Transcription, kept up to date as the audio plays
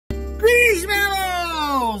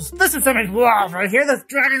this is some wolf right here, this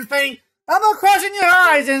dragon thing. I'm gonna crushing your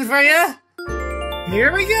horizons for you.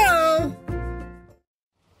 Here we go.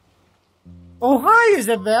 Oh, hi,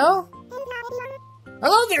 Isabelle.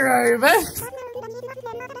 Hello there, everybody.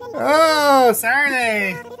 Oh,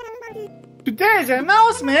 Saturday. Today's a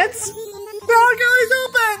mouse mitts. Balcony is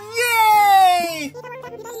open! Yay!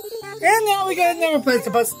 And now we got another place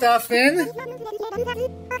to put stuff in.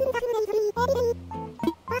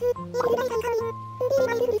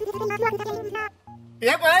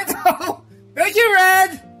 Yep, I know. Thank you,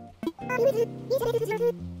 Red.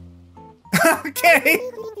 Okay.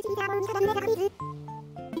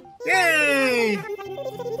 Yay!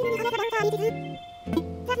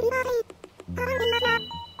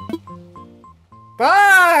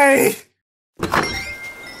 Bye!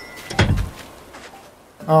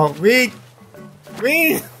 Oh, read!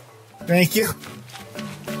 Thank you.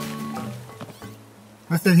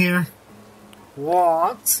 What's in here?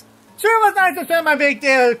 What? Sure was nice to spend my big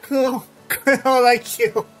day with a cool girl like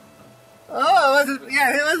you. Oh, it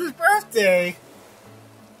was his birthday.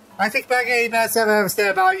 I take back any bad stuff I ever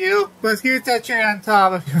said about you, but here's that cherry on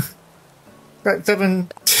top of you. Got something.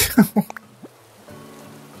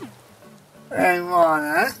 And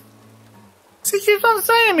wanna. She keeps on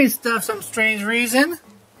saying me stuff for some strange reason.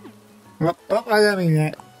 Oh, I didn't mean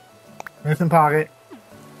that. There's some pocket.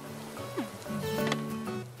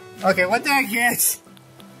 Okay, what did I get?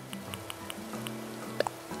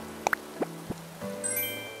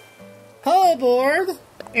 Hoverboard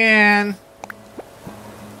and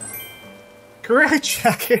career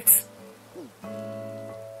jacket.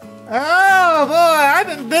 Oh boy, I've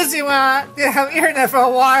been busy when I didn't have internet for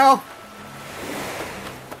a while.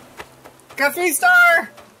 Got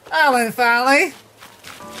 3-star island finally.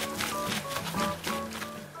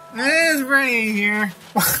 It is raining here.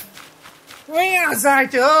 Rain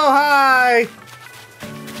outside too. Oh hi.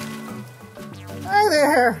 Hi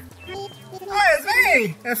there. Hi, it's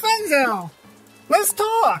me, it's Funzo. Let's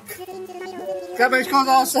talk. Got my clothes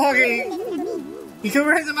all soggy. You can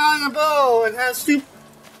raise them out in a bow and have soup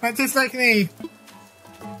that tastes like me.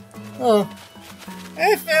 Oh.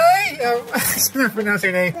 Hey, Philly! Oh, I can't pronounce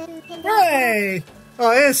your name. Hooray!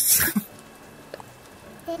 Oh, it is.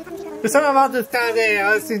 There's something about this time of day, I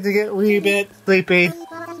always seem to get a wee bit sleepy.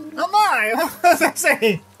 Oh my! What was I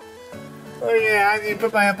saying? Oh yeah, I need to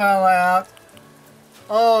put my umbrella out.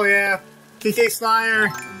 Oh yeah. KK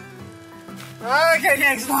Slayer. Oh,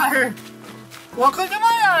 KK Slayer. Welcome to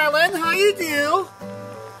my island. How you do?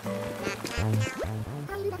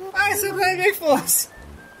 Hi, somebody big force.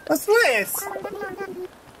 What's this? I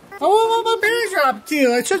want my parents are up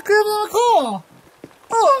too. I should give them a call.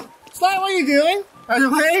 Oh, Slayer, what are you doing? By the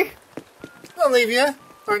way, I'll leave you.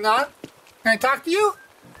 Or not. Can I talk to you?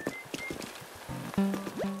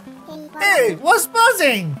 Hey, what's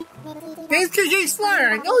buzzing? It's KK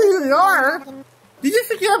Slayer. I know who you are. Did you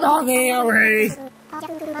forget about me already?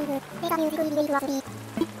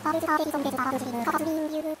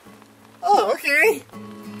 Oh, okay.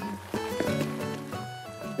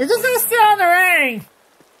 You're just gonna sit on the ring.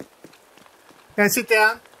 Can I sit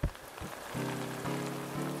down?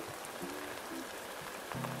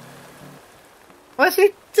 What's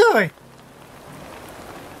he doing?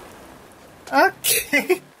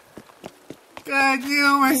 Okay. Gotta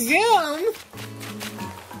do resume.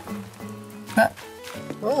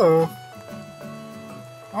 Oh.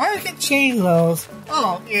 I wonder if I can change those.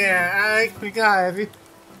 Oh, yeah, I forgot. If you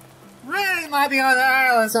really might be on the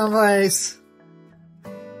island someplace.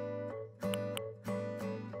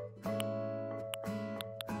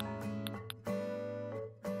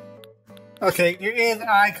 Okay, there is an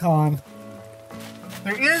icon.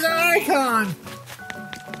 There is an icon!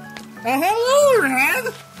 Hello,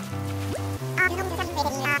 Red!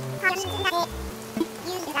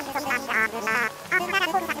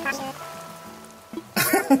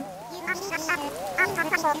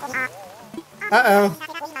 Uh-oh.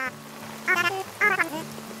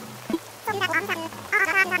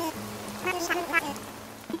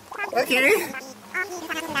 Okay.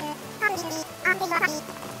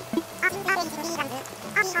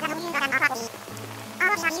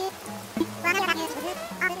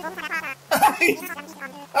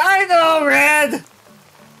 I know, Red!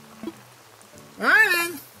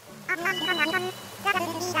 Alright.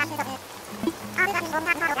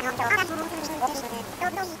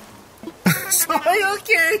 Sorry,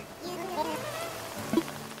 okay.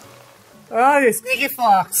 Oh, you sneaky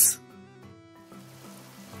fox.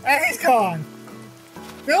 And he's gone.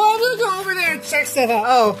 No, I'm gonna go over there and check stuff out.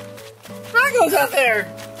 Oh, Drago's out there.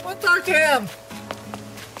 Let's talk to him.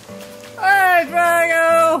 Alright,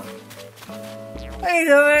 Drago. How you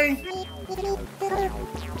doing? Hey,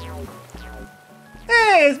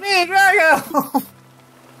 it's me, Drago!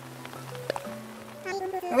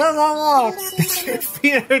 I love long walks. Your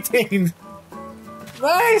feet are entertained.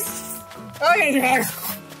 Nice! Okay,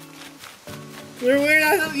 Drago. You're weird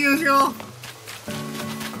as usual.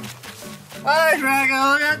 Alright,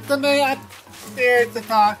 Drago, got somebody upstairs to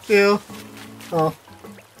talk to. Oh.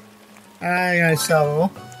 I got a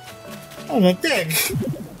shovel. I'm gonna dig.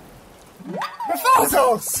 For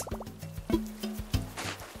fossils!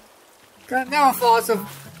 Got now a fossil.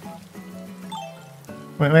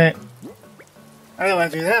 Wait. I don't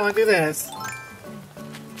want to do that, I want to do this.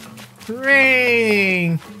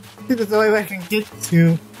 Rain! I think that's the only way I can get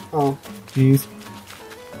to. Oh, jeez.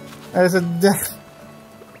 There's a death.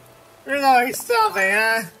 There's always something,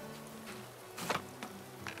 huh?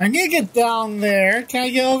 I need to get down there. Can I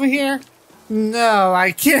get over here? No,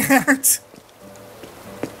 I can't.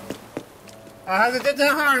 I'll have to do it the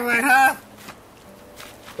hard way, huh?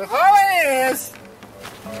 The hard way is.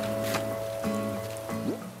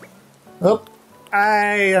 Oh,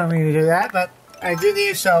 I don't mean to do that, but I do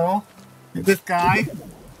need a shovel. This guy.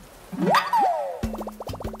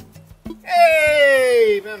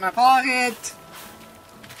 Hey! In my pocket.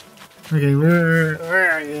 Okay,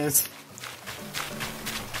 where is?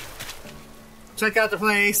 Check out the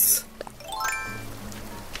place.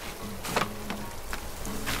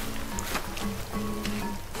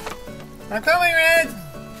 I'm coming, Red!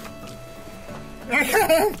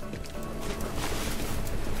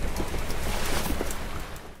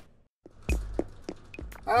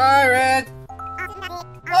 Hi, Red!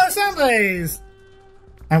 Oh, Sunblaze!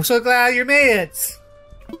 I'm so glad you made it!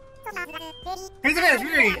 Here's the best,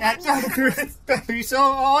 really! You're so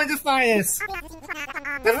always the finest!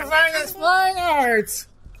 Never find this fine art!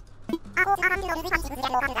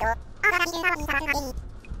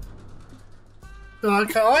 So I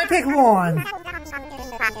can only pick one!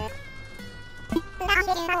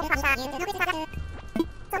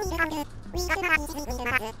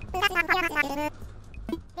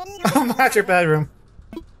 Oh, master bedroom.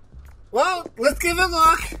 Well, let's give it a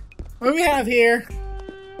look. What do we have here?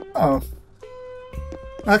 Oh.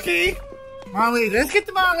 Okay. Mona Lisa. Let's get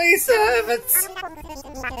to Mona Lisa if it's...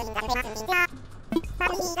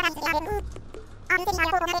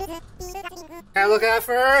 Can I look at it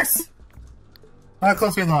first? I'll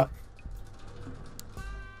closer look.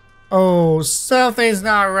 Oh, something's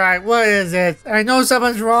not right. What is it? I know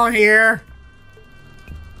something's wrong here.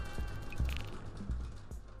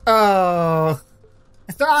 Oh.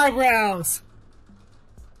 It's the eyebrows.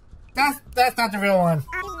 That's not the real one.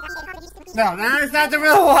 No, that is not the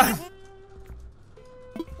real one.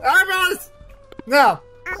 Eyebrows! No.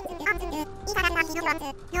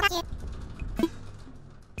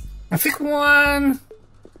 I think one.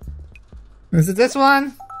 Is it this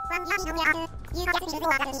one?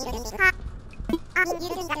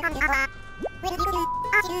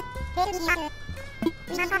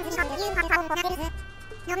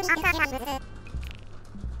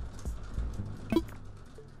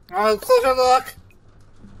 Oh, closer look.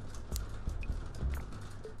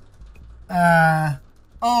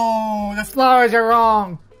 Oh, the flowers are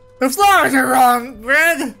wrong. The flowers are wrong,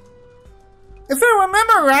 Red. If I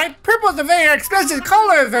remember right, purple is a very expensive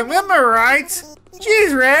color, if I remember right.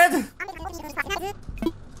 Jeez, Red.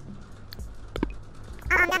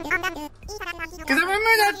 Because I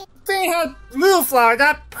remember that they had blue flower,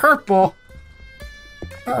 not purple.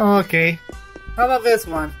 Oh, okay. How about this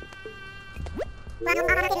one?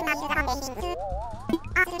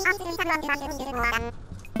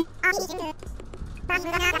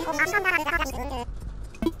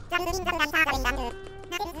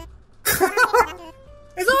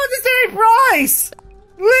 It's all the same price!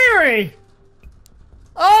 Leary!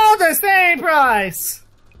 All the same price!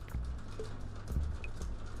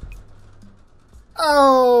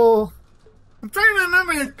 Oh, I'm trying to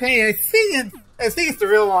remember this page. I think it's the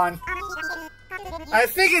real one. I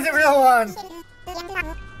think it's the real one.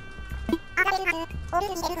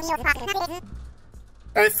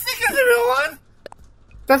 I think it's the real one.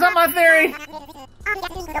 That's not my theory.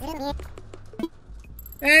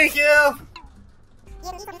 Thank you.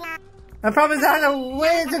 I probably have to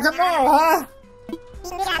wait until tomorrow, huh?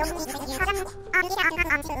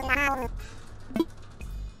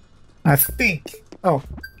 I think. Oh.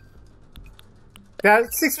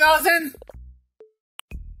 Got 6,000?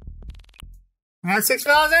 Got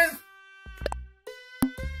 6,000?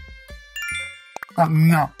 Oh,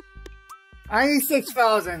 no. I need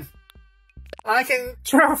 6,000. I can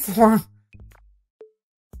terraform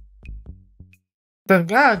the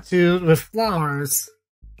gratitude with flowers.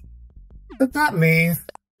 What's that mean?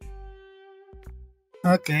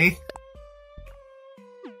 Okay.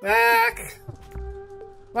 Back.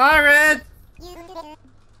 Bye, Red.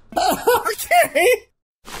 Okay.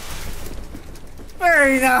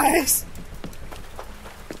 Very nice.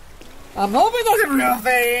 I'm hoping that's a real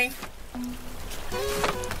thing.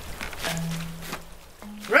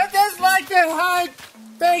 Red does like to hide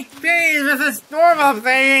fake beans with his normal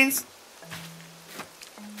veins.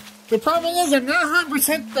 The problem is I'm not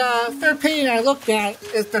 100% the third painting I looked at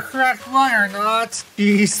is the correct one or not.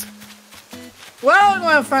 Jeez. Well, I'm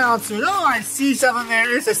gonna find out soon. Oh, I see something there.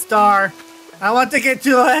 There's a star. I want to get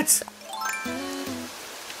to it.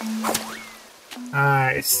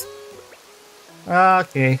 Nice.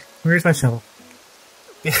 Okay, where's my shovel?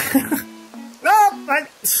 No,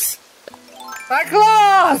 my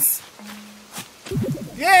claws!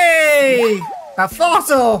 Yay! A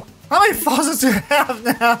fossil! How many fossils do I have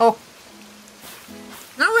now?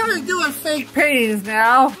 Now we're gonna do a fake paintings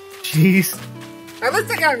now. Jeez. At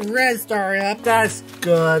least I got red star up. That's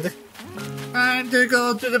good. Time to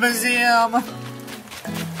go to the museum.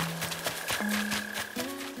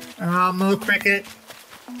 Mole cricket.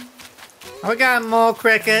 I got a mole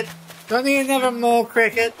cricket. Don't need another mole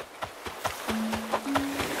cricket.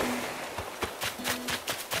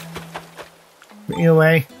 Either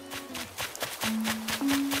way.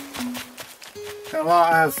 A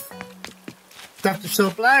lot of stuff to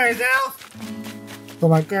show Bladders now. Oh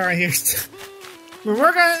my god, right here. We're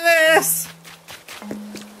working on this!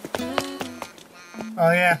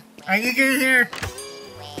 Oh yeah, I can get in here.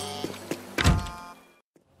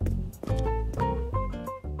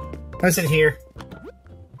 What's in here?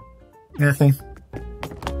 Nothing.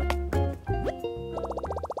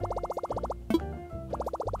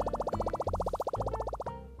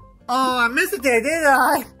 Oh, I missed it there, did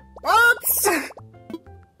I? Oops!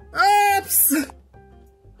 Oops!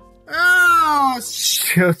 Oh,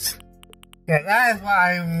 shoot. Yeah, that is what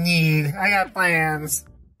I need. I got plans.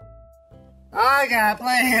 I got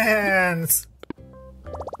plans!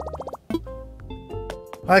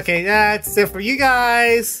 Okay, that's it for you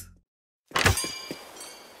guys.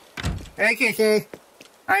 Okay.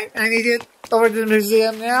 I need to get over to the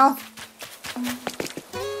museum now.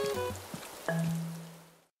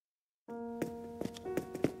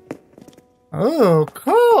 Oh,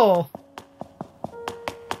 cool!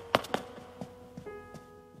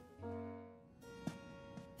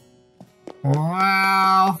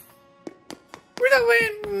 Wow! Where's that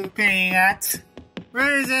wind painting at?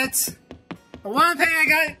 Where is it? The one painting I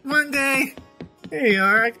got one day! There you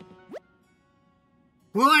are.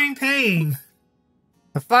 Glowing pain.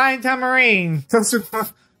 A fine tamarine.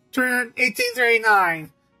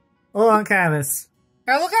 1839. Oh, on canvas.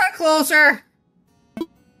 Now look at it closer!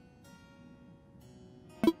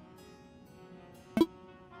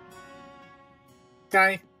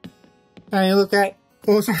 Can you look at it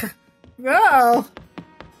closer? No!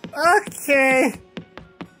 Okay.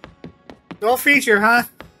 No feature, huh?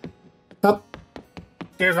 Oh.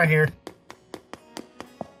 There's right here.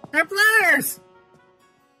 They're Bladders!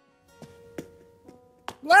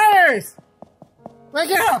 Bladders!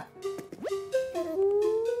 Wake up!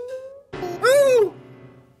 Woo!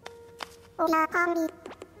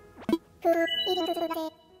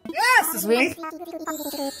 Yes, this week!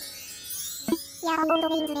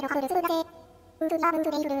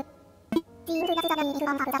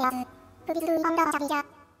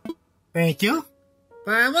 Thank you.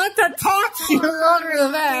 But I want to talk to you longer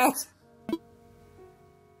than that.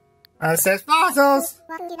 It says fossils.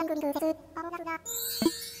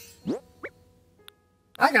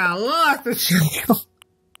 I got a lot to show you.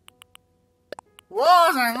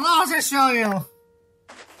 Lots and lots to show you.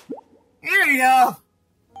 Here you go.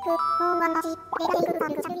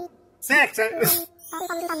 6.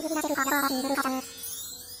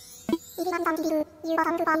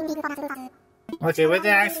 Okay, what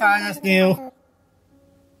did I find that's new?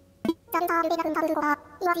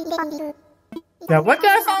 Yeah, what did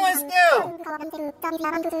I find that's new?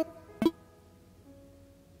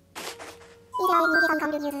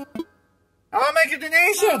 I want to make a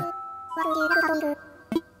donation!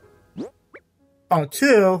 Oh,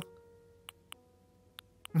 2?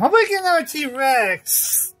 I'm hoping I get another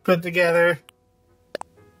T-Rex put together.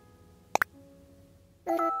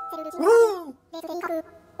 Woo!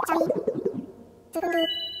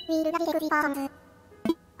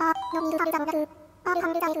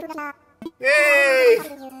 Yay!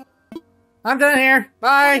 I'm done here.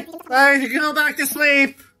 Bye. Bye. You can go back to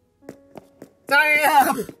sleep. Tie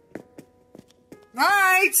up.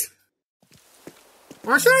 Night.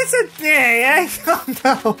 Or should I say day? I don't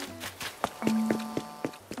know.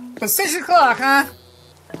 It's 6 o'clock, huh?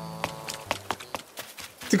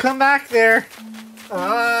 To come back there.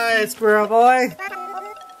 Alright, squirrel boy.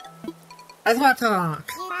 I want to talk.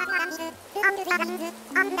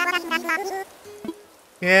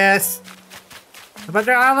 Yes. But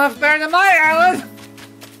their island looks better than my island.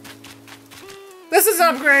 This is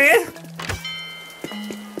upgraded.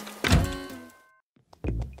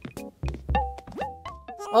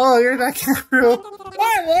 Oh, you're that kangaroo.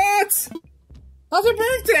 What? How's your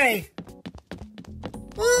birthday?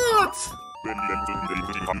 What?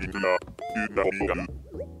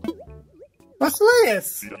 What's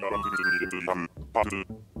this?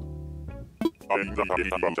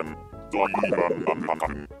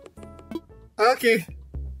 Okay.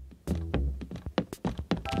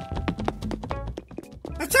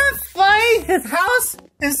 It's not funny. His house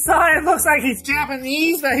inside looks like he's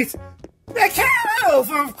Japanese, but he's a kangaroo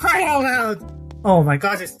for crying out loud. Oh my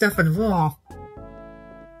god, there's stuff on the wall.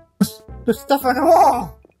 There's stuff on the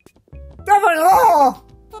wall. Stuff on the wall.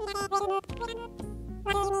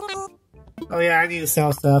 Oh yeah, I need to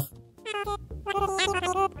sell stuff.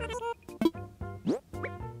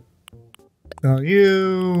 So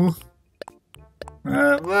you...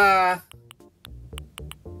 blah.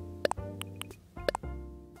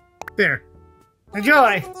 There.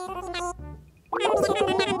 Enjoy!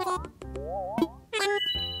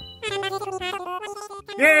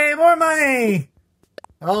 Yay, more money!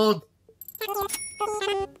 Oh.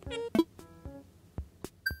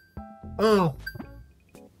 Oh.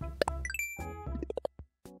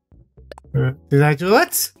 Did I do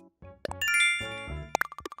it?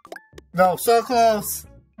 No, so close.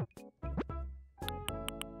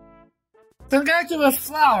 Some guy do with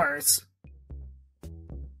flowers.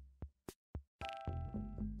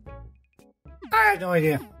 I have no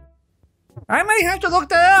idea. I might have to look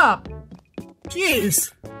that up.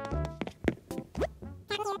 Jeez.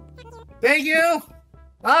 Thank you.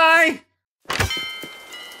 Bye.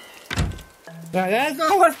 Now that's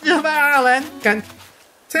not what to do about Ireland. Got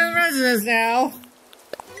 10 residents now.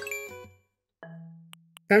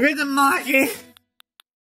 Got rid of Monkey.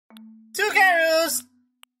 2 kangaroos.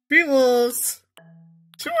 3 wolves.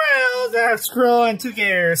 2 whales that have squirrel and 2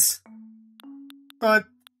 gators. But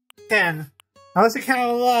 10. I was to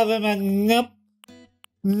count 11 and nope.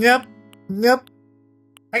 Nope. Nope.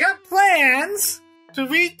 I got plans to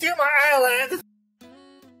redo my island.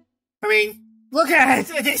 I mean, look at it.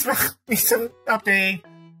 It needs some updating.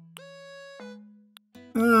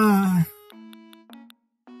 Well.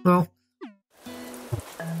 Well.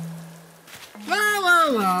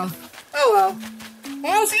 Oh well.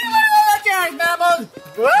 I'll see you later, guys, Mammal.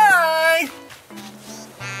 Bye!